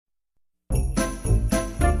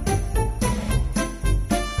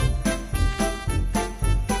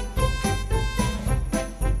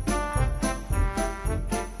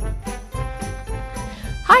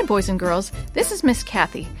boys and girls. This is Miss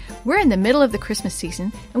Kathy. We're in the middle of the Christmas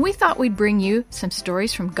season, and we thought we'd bring you some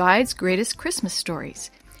stories from Guide's Greatest Christmas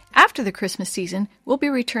Stories. After the Christmas season, we'll be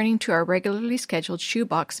returning to our regularly scheduled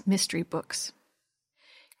shoebox mystery books.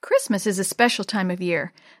 Christmas is a special time of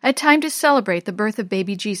year, a time to celebrate the birth of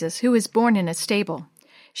baby Jesus, who was born in a stable.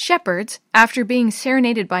 Shepherds, after being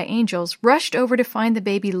serenaded by angels, rushed over to find the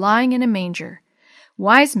baby lying in a manger.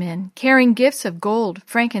 Wise men, carrying gifts of gold,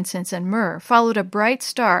 frankincense, and myrrh, followed a bright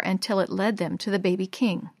star until it led them to the baby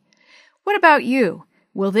king. What about you?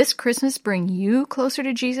 Will this Christmas bring you closer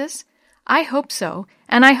to Jesus? I hope so,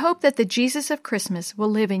 and I hope that the Jesus of Christmas will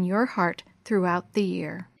live in your heart throughout the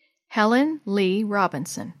year. Helen Lee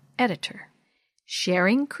Robinson, Editor.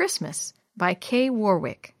 Sharing Christmas by Kay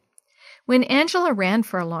Warwick. When Angela ran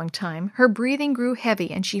for a long time, her breathing grew heavy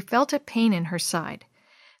and she felt a pain in her side.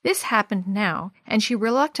 This happened now, and she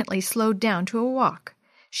reluctantly slowed down to a walk.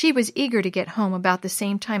 She was eager to get home about the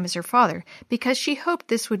same time as her father, because she hoped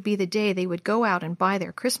this would be the day they would go out and buy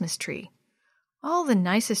their Christmas tree. All the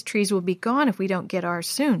nicest trees will be gone if we don't get ours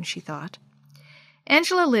soon, she thought.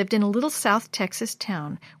 Angela lived in a little South Texas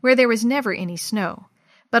town where there was never any snow.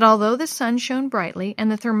 But although the sun shone brightly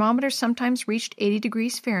and the thermometer sometimes reached 80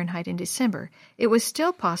 degrees Fahrenheit in December, it was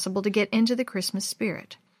still possible to get into the Christmas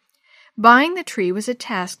spirit. Buying the tree was a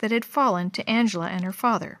task that had fallen to Angela and her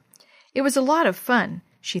father. It was a lot of fun,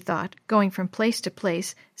 she thought, going from place to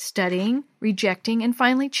place, studying, rejecting, and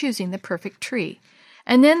finally choosing the perfect tree.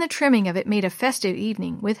 And then the trimming of it made a festive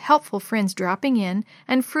evening, with helpful friends dropping in,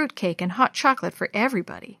 and fruitcake and hot chocolate for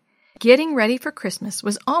everybody. Getting ready for Christmas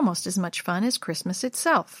was almost as much fun as Christmas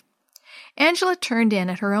itself. Angela turned in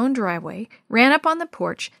at her own driveway, ran up on the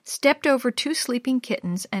porch, stepped over 2 sleeping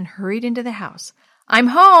kittens, and hurried into the house. "I'm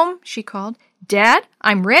home," she called. "Dad,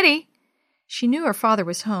 I'm ready." She knew her father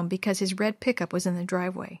was home because his red pickup was in the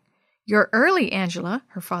driveway. "You're early, Angela,"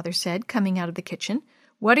 her father said, coming out of the kitchen.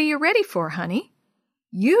 "What are you ready for, honey?"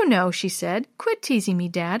 "You know," she said. "Quit teasing me,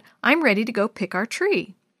 Dad. I'm ready to go pick our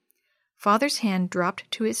tree." Father's hand dropped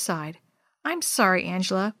to his side. "I'm sorry,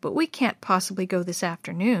 Angela, but we can't possibly go this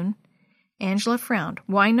afternoon." Angela frowned.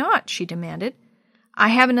 "Why not?" she demanded. "I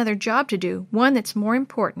have another job to do, one that's more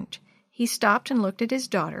important." He stopped and looked at his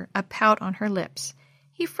daughter, a pout on her lips.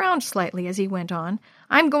 He frowned slightly as he went on.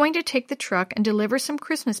 "I'm going to take the truck and deliver some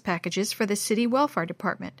Christmas packages for the city welfare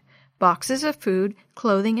department. Boxes of food,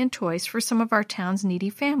 clothing, and toys for some of our town's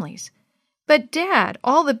needy families." "But, Dad,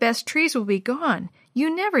 all the best trees will be gone.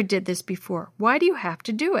 You never did this before. Why do you have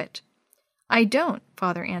to do it?" "I don't,"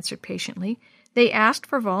 Father answered patiently. "They asked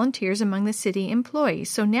for volunteers among the city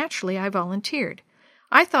employees, so naturally I volunteered.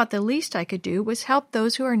 I thought the least I could do was help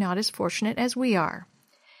those who are not as fortunate as we are."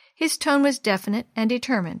 His tone was definite and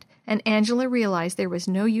determined, and Angela realized there was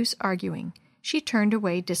no use arguing. She turned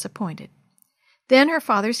away disappointed. Then her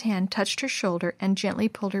father's hand touched her shoulder and gently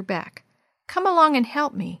pulled her back. "Come along and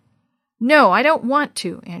help me." "No, I don't want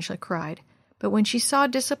to," Angela cried. But when she saw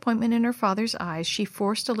disappointment in her father's eyes, she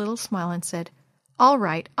forced a little smile and said, "All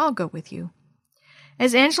right, I'll go with you."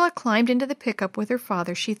 As Angela climbed into the pickup with her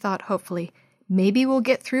father, she thought hopefully, "Maybe we'll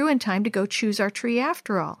get through in time to go choose our tree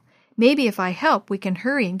after all. Maybe if I help, we can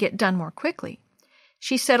hurry and get done more quickly."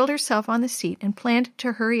 She settled herself on the seat and planned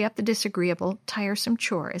to hurry up the disagreeable, tiresome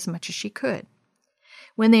chore as much as she could.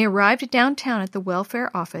 When they arrived downtown at the welfare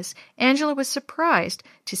office, Angela was surprised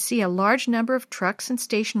to see a large number of trucks and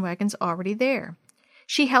station wagons already there.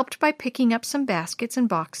 She helped by picking up some baskets and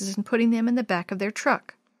boxes and putting them in the back of their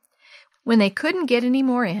truck. When they couldn't get any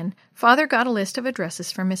more in, Father got a list of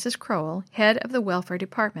addresses from Mrs. Crowell, head of the welfare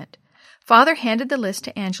department. Father handed the list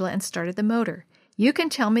to Angela and started the motor. "You can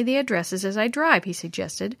tell me the addresses as I drive," he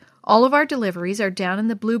suggested. "All of our deliveries are down in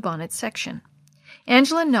the Bluebonnet section."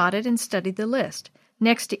 Angela nodded and studied the list.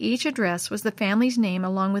 Next to each address was the family's name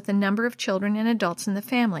along with the number of children and adults in the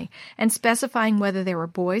family, and specifying whether there were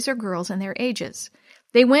boys or girls and their ages.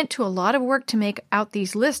 "They went to a lot of work to make out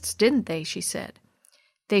these lists, didn't they?" she said.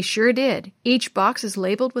 "They sure did. Each box is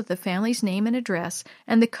labeled with the family's name and address,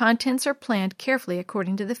 and the contents are planned carefully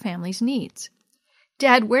according to the family's needs."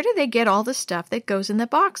 "Dad, where do they get all the stuff that goes in the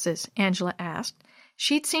boxes?" Angela asked.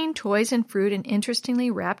 She'd seen toys and fruit in interestingly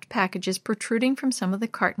wrapped packages protruding from some of the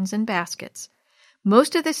cartons and baskets.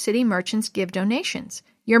 "Most of the city merchants give donations.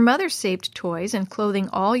 Your mother saved toys and clothing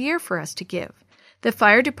all year for us to give. The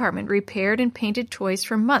fire department repaired and painted toys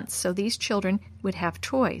for months so these children would have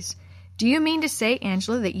toys. Do you mean to say,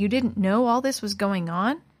 Angela, that you didn't know all this was going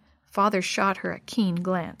on?" Father shot her a keen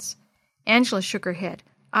glance. Angela shook her head.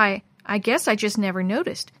 I guess I just never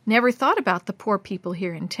noticed, never thought about the poor people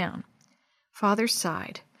here in town." Father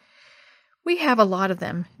sighed. "We have a lot of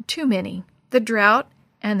them, too many. The drought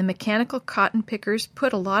and the mechanical cotton pickers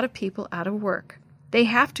put a lot of people out of work. They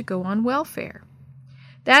have to go on welfare.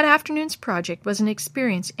 That afternoon's project was an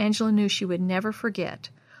experience Angela knew she would never forget.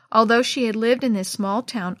 Although she had lived in this small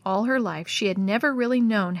town all her life, she had never really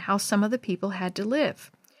known how some of the people had to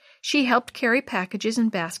live. She helped carry packages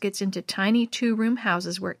and baskets into tiny 2-room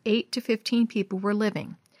houses where 8 to 15 people were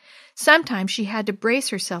living. Sometimes she had to brace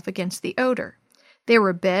herself against the odor. There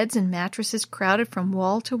were beds and mattresses crowded from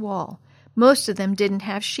wall to wall. Most of them didn't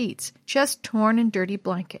have sheets, just torn and dirty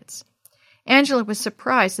blankets. Angela was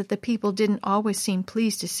surprised that the people didn't always seem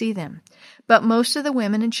pleased to see them, but most of the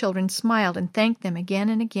women and children smiled and thanked them again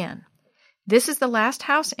and again. "This is the last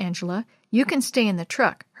house, Angela. You can stay in the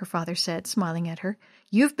truck," her father said, smiling at her.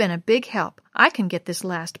 "You've been a big help. I can get this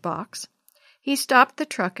last box." He stopped the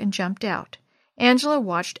truck and jumped out. Angela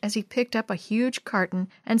watched as he picked up a huge carton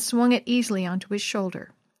and swung it easily onto his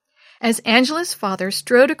shoulder. As Angela's father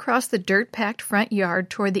strode across the dirt-packed front yard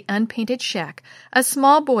toward the unpainted shack, a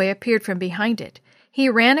small boy appeared from behind it. He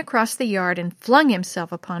ran across the yard and flung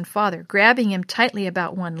himself upon Father, grabbing him tightly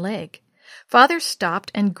about one leg. Father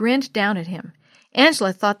stopped and grinned down at him.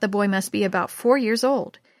 Angela thought the boy must be about 4 years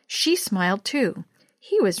old. She smiled too.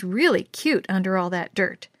 He was really cute under all that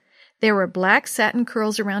dirt. There were black satin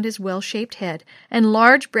curls around his well-shaped head, and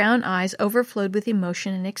large brown eyes overflowed with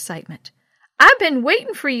emotion and excitement. "I've been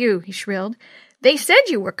waiting for you," he shrilled. "They said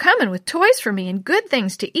you were coming with toys for me and good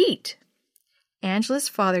things to eat." Angela's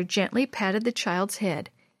father gently patted the child's head.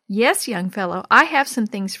 "Yes, young fellow, I have some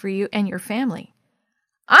things for you and your family."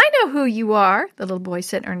 "I know who you are," the little boy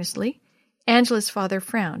said earnestly. Angela's father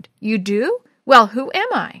frowned. "You do? Well, who am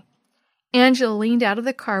I?" Angela leaned out of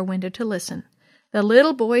the car window to listen. The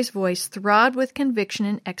little boy's voice throbbed with conviction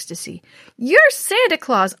and ecstasy. "You're Santa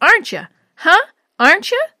Claus, aren't you? Huh?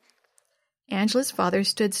 Aren't you?" Angela's father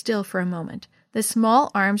stood still for a moment. The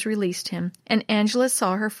small arms released him, and Angela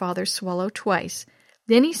saw her father swallow twice.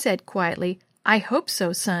 Then he said quietly, "I hope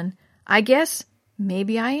so, son. I guess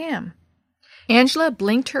maybe I am." Angela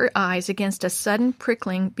blinked her eyes against a sudden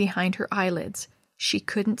prickling behind her eyelids. She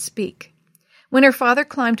couldn't speak. When her father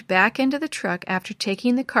climbed back into the truck after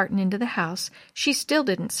taking the carton into the house, she still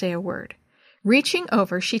didn't say a word. Reaching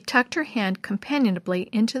over, she tucked her hand companionably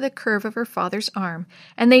into the curve of her father's arm,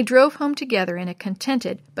 and they drove home together in a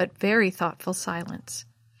contented but very thoughtful silence.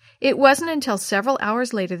 It wasn't until several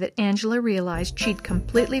hours later that Angela realized she'd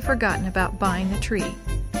completely forgotten about buying the tree.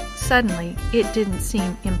 Suddenly, it didn't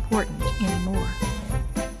seem important anymore.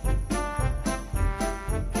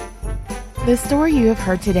 The story you have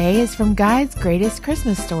heard today is from Guide's Greatest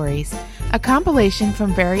Christmas Stories, a compilation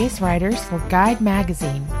from various writers for Guide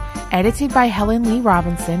magazine, edited by Helen Lee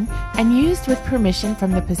Robinson and used with permission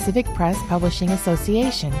from the Pacific Press Publishing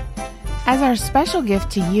Association. As our special gift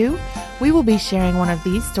to you, we will be sharing one of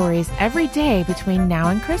these stories every day between now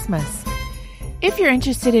and Christmas. If you're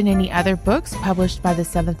interested in any other books published by the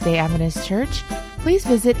Seventh-day Adventist Church, please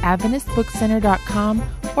visit AdventistBookCenter.com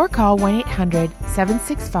or call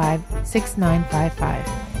 1-800-765-6955.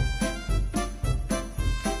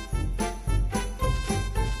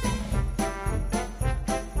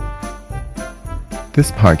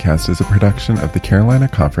 This podcast is a production of the Carolina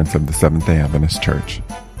Conference of the Seventh-day Adventist Church.